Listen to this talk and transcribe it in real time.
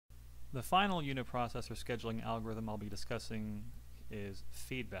The final uniprocessor scheduling algorithm I'll be discussing is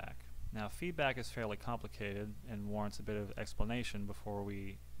feedback. Now, feedback is fairly complicated and warrants a bit of explanation before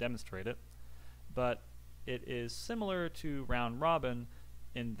we demonstrate it, but it is similar to round robin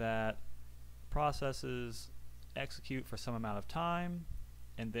in that processes execute for some amount of time,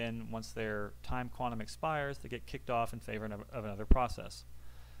 and then once their time quantum expires, they get kicked off in favor of another process.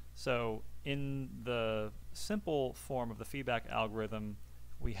 So in the simple form of the feedback algorithm,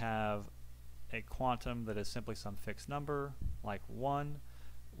 we have a quantum that is simply some fixed number, like 1,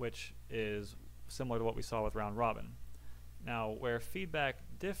 which is similar to what we saw with round robin. Now, where feedback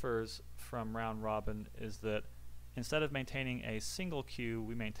differs from round robin is that instead of maintaining a single queue,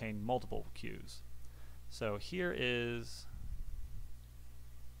 we maintain multiple queues. So here is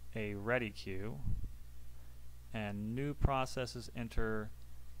a ready queue, and new processes enter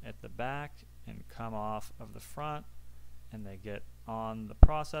at the back and come off of the front, and they get on the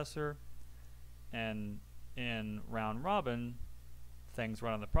processor. And in round robin, things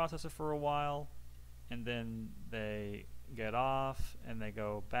run on the processor for a while, and then they get off and they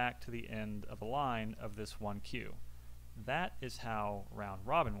go back to the end of the line of this one queue. That is how round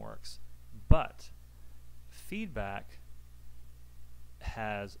robin works. But feedback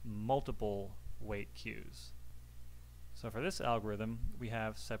has multiple wait queues. So for this algorithm, we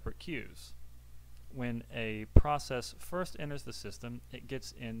have separate queues. When a process first enters the system, it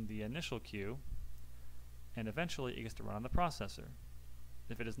gets in the initial queue, and eventually it gets to run on the processor.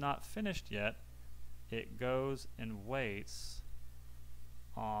 If it is not finished yet, it goes and waits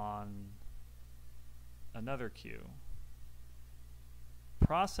on another queue.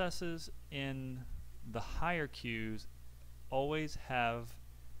 Processes in the higher queues always have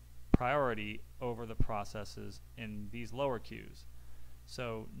priority over the processes in these lower queues.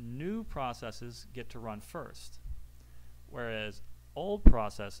 So new processes get to run first, whereas old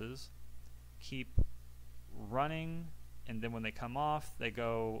processes keep running, and then when they come off, they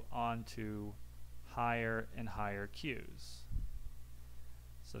go on to higher and higher queues.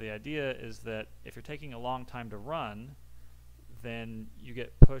 So the idea is that if you're taking a long time to run, then you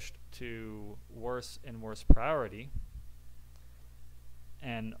get pushed to worse and worse priority,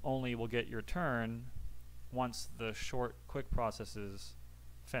 and only will get your turn once the short, quick processes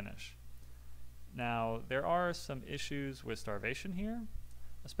finish. Now, there are some issues with starvation here,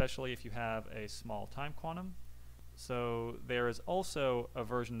 especially if you have a small time quantum. So there is also a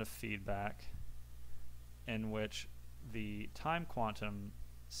version of feedback in which the time quantum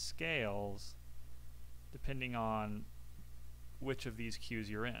scales depending on which of these queues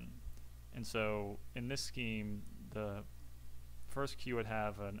you're in. And so in this scheme, the first queue would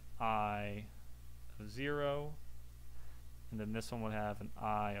have an I of 0, and then this one would have an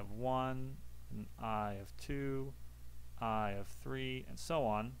I of 1, an I of 2, I of 3, and so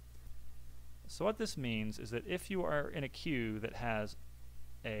on. So what this means is that if you are in a queue that has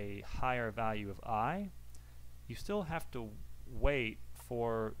a higher value of I, you still have to wait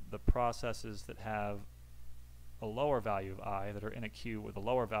for the processes that have a lower value of I, that are in a queue with a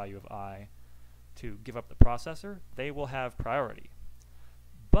lower value of I, to give up the processor. They will have priority.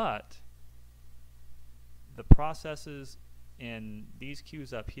 But the processes in these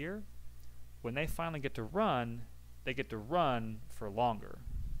queues up here, when they finally get to run, they get to run for longer.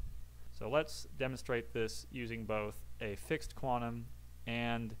 So let's demonstrate this using both a fixed quantum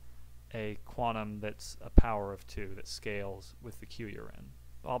and a quantum that's a power of 2 that scales with the queue you're in.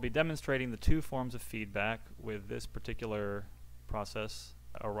 I'll be demonstrating the two forms of feedback with this particular process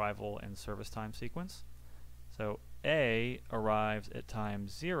arrival and service time sequence. So A arrives at time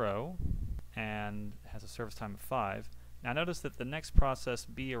 0 and has a service time of 5. Now notice that the next process,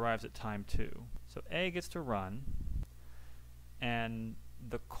 B, arrives at time 2. So A gets to run, and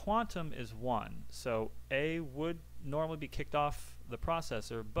the quantum is 1. So A would normally be kicked off the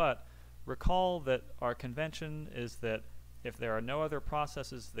processor, but recall that our convention is that if there are no other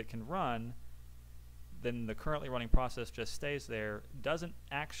processes that can run, then the currently running process just stays there, doesn't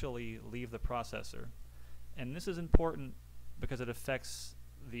actually leave the processor. And this is important because it affects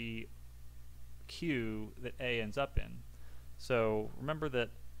the queue that A ends up in. So remember that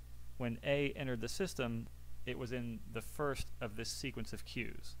when A entered the system, it was in the first of this sequence of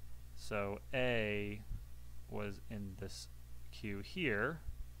queues. So A was in this queue here,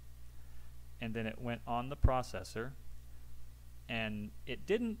 and then it went on the processor, and it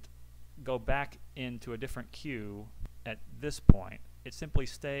didn't go back into a different queue at this point. It simply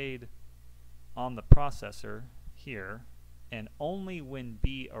stayed on the processor here, and only when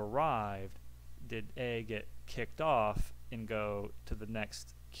B arrived did A get kicked off and go to the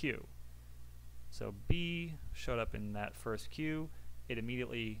next queue. So B showed up in that first queue. it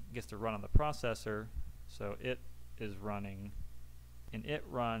immediately gets to run on the processor, so it is running, and it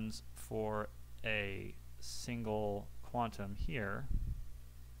runs for a single quantum here.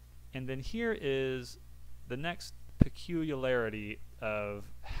 And then here is the next peculiarity of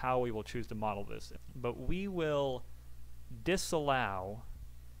how we will choose to model this. But we will disallow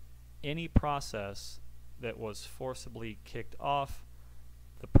any process that was forcibly kicked off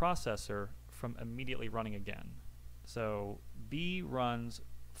the processor from immediately running again. So B runs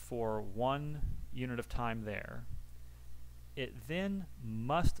for 1 unit of time there. It then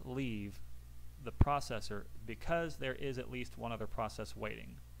must leave the processor because there is at least one other process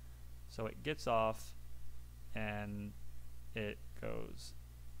waiting. So it gets off and it goes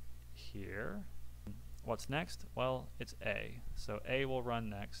here. What's next? Well, it's A. So A will run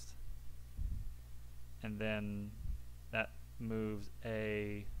next. And then that moves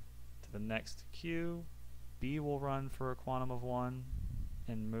A to the next queue. B will run for a quantum of 1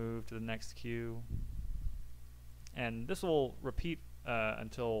 and move to the next queue. And this will repeat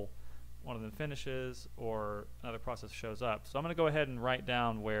until one of them finishes or another process shows up. So I'm going to go ahead and write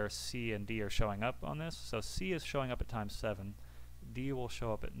down where C and D are showing up on this. So C is showing up at time 7. D will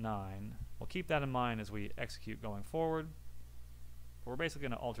show up at 9. We'll keep that in mind as we execute going forward. We're basically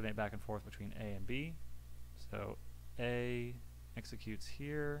going to alternate back and forth between A and B. So A executes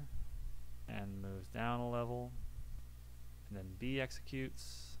here and moves down a level, and then B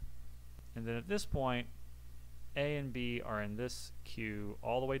executes, and then at this point A and B are in this queue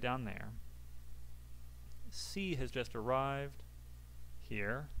all the way down there. C has just arrived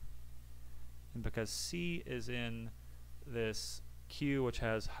here, and because C is in this queue which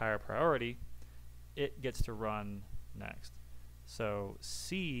has higher priority, it gets to run next. So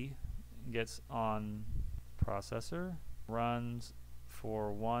C gets on processor, runs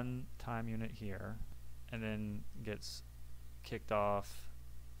for 1 time unit here, and then gets kicked off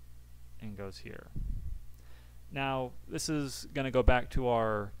and goes here. Now, this is going to go back to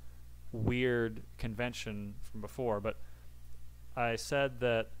our weird convention from before, but I said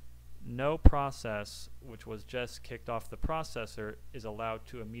that no process which was just kicked off the processor is allowed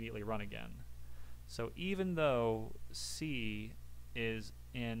to immediately run again. So even though C is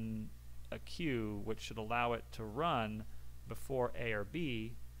in a queue which should allow it to run before A or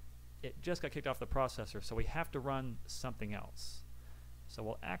B, it just got kicked off the processor, so we have to run something else. So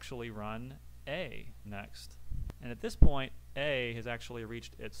we'll actually run A next. And at this point, A has actually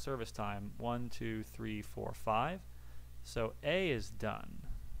reached its service time, 1, 2, 3, 4, 5. So A is done.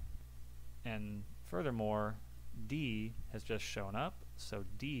 And furthermore, D has just shown up, so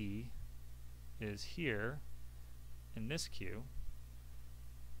D is here in this queue.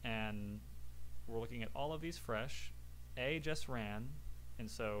 And we're looking at all of these fresh. A just ran, and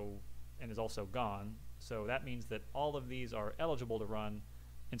is also gone. So that means that all of these are eligible to run,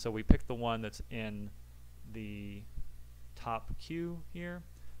 and so we pick the one that's in the top queue here,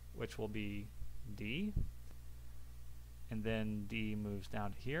 which will be D. And then D moves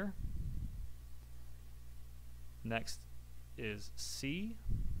down to here. Next is C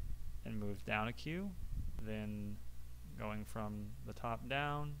and moves down a queue. Then going from the top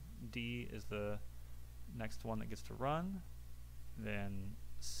down, D is the next one that gets to run. Then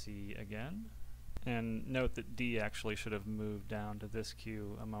C again. And note that D actually should have moved down to this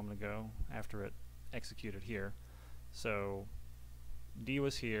queue a moment ago after it executed here. So D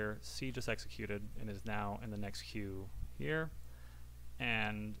was here, C just executed and is now in the next queue here.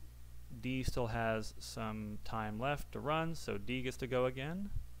 And D still has some time left to run, so D gets to go again.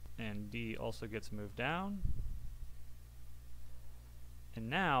 And D also gets moved down. And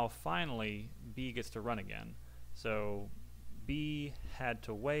now, finally, B gets to run again. So B had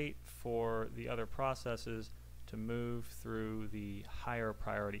to wait for the other processes to move through the higher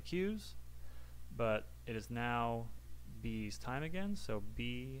priority queues, but it is now B's time again, so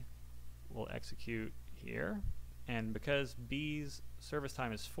B will execute here. And because B's service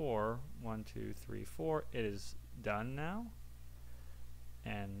time is 4, 1, 2, 3, 4, it is done now.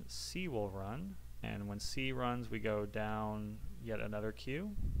 And C will run, and when C runs, we go down yet another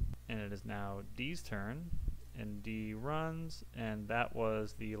queue, and it is now D's turn, and D runs, and that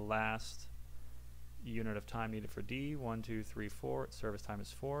was the last unit of time needed for D. 1, 2, 3, 4. Its service time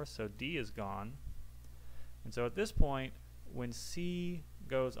is 4, so D is gone. And so at this point, when C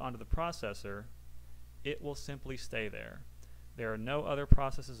goes onto the processor, it will simply stay there. There are no other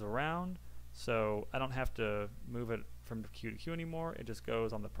processes around, so I don't have to move it from queue to queue anymore. It just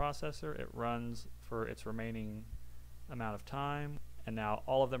goes on the processor. It runs for its remaining amount of time, and now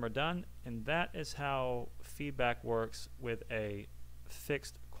all of them are done. And that is how feedback works with a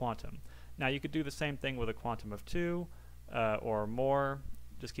fixed quantum. Now you could do the same thing with a quantum of 2. or more,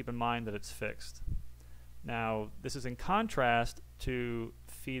 just keep in mind that it's fixed. Now, this is in contrast to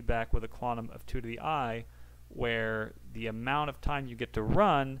feedback with a quantum of 2 to the I, where the amount of time you get to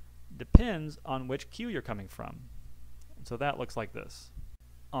run depends on which queue you're coming from. And so that looks like this.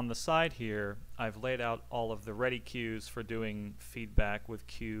 On the side here, I've laid out all of the ready queues for doing feedback with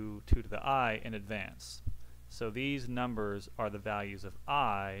Q 2 to the I in advance. So these numbers are the values of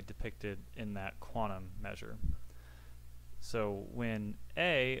I depicted in that quantum measure. So when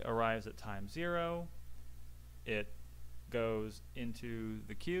A arrives at time 0, it goes into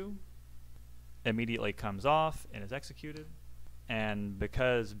the queue, immediately comes off and is executed. And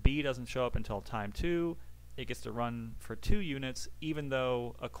because B doesn't show up until time 2, it gets to run for 2 units, even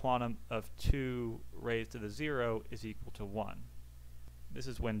though a quantum of 2 raised to the 0 is equal to 1. This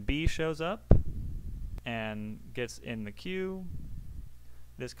is when B shows up and gets in the queue.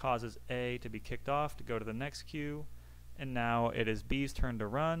 This causes A to be kicked off to go to the next queue, and now it is B's turn to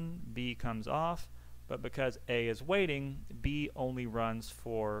run. B comes off, but because A is waiting, B only runs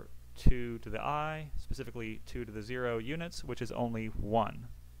for 2 to the I, specifically 2 to the 0 units, which is only 1.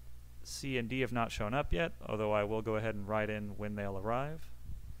 C and D have not shown up yet, although I will go ahead and write in when they'll arrive.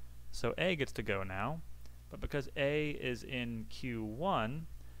 So A gets to go now, but because A is in Q1,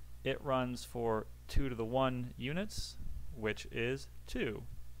 it runs for 2 to the 1 units, which is 2.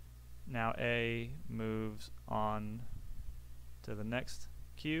 Now A moves on to the next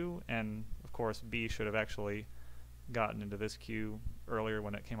queue, and of course B should have actually gotten into this queue earlier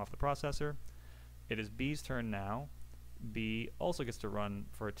when it came off the processor. It is B's turn now. B also gets to run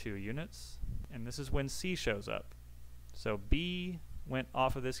for 2 units, and this is when C shows up. So B went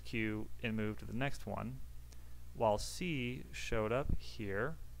off of this queue and moved to the next one, while C showed up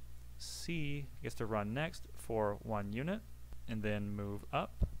here. C gets to run next for 1 unit and then move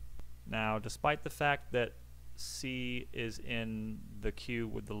up. Now, despite the fact that C is in the queue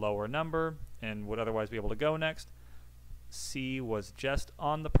with the lower number and would otherwise be able to go next, C was just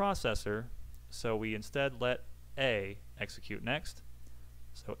on the processor, so we instead let A execute next.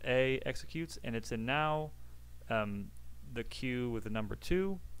 So A executes, and it's in now the queue with the number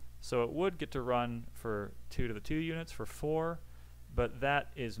 2, so it would get to run for 2 to the 2 units for 4, but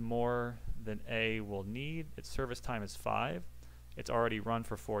that is more than A will need. Its service time is 5. It's already run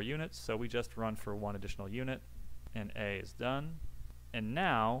for 4 units, so we just run for 1 additional unit, and A is done. And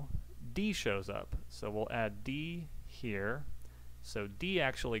now D shows up, so we'll add D here. So D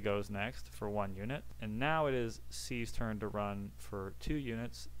actually goes next for 1 unit, and now it is C's turn to run for 2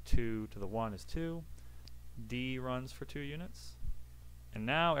 units. 2 to the 1 is 2. D runs for 2 units, and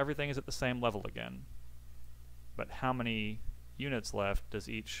now everything is at the same level again. But how many units left does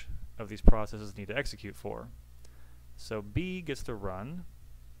each of these processes need to execute for? So B gets to run,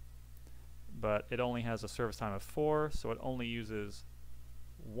 but it only has a service time of 4, so it only uses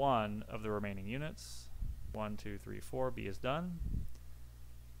 1 of the remaining units. 1, 2, 3, 4, B is done.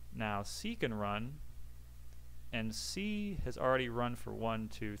 Now C can run, and C has already run for 1,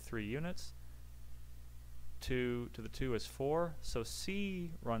 2, 3 units. 2 to the 2 is 4, so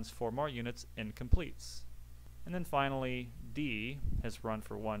C runs 4 more units and completes. And then finally, D has run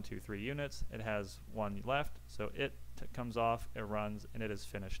for 1, 2, 3 units. It has 1 left, so it comes off, it runs, and it is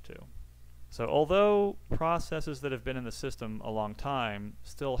finished too. So although processes that have been in the system a long time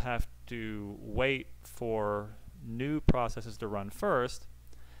still have to wait for new processes to run first,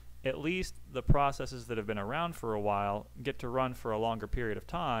 at least the processes that have been around for a while get to run for a longer period of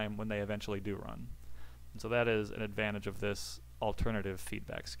time when they eventually do run. And so that is an advantage of this alternative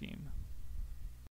feedback scheme.